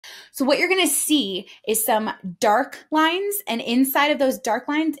So what you're going to see is some dark lines, and inside of those dark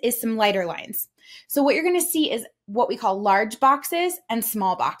lines is some lighter lines. So what you're going to see is what we call large boxes and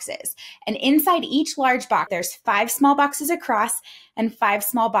small boxes. And inside each large box, there's 5 small boxes across and 5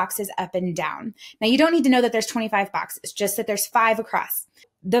 small boxes up and down. Now, you don't need to know that there's 25 boxes, just that there's 5 across.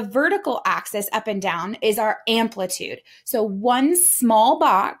 The vertical axis up and down is our amplitude. So one small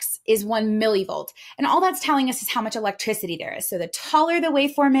box is 1 millivolt. And all that's telling us is how much electricity there is. So the taller the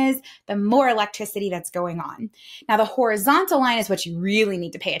waveform is, the more electricity that's going on. Now, the horizontal line is what you really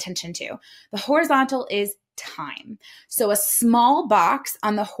need to pay attention to. The horizontal is time. So a small box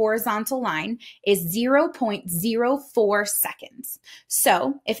on the horizontal line is 0.04 seconds.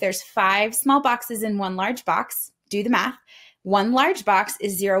 So if there's 5 small boxes in one large box, do the math. One large box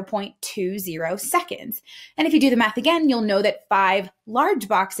is 0.20 seconds. And if you do the math again, you'll know that 5 large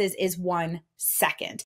boxes is 1 second.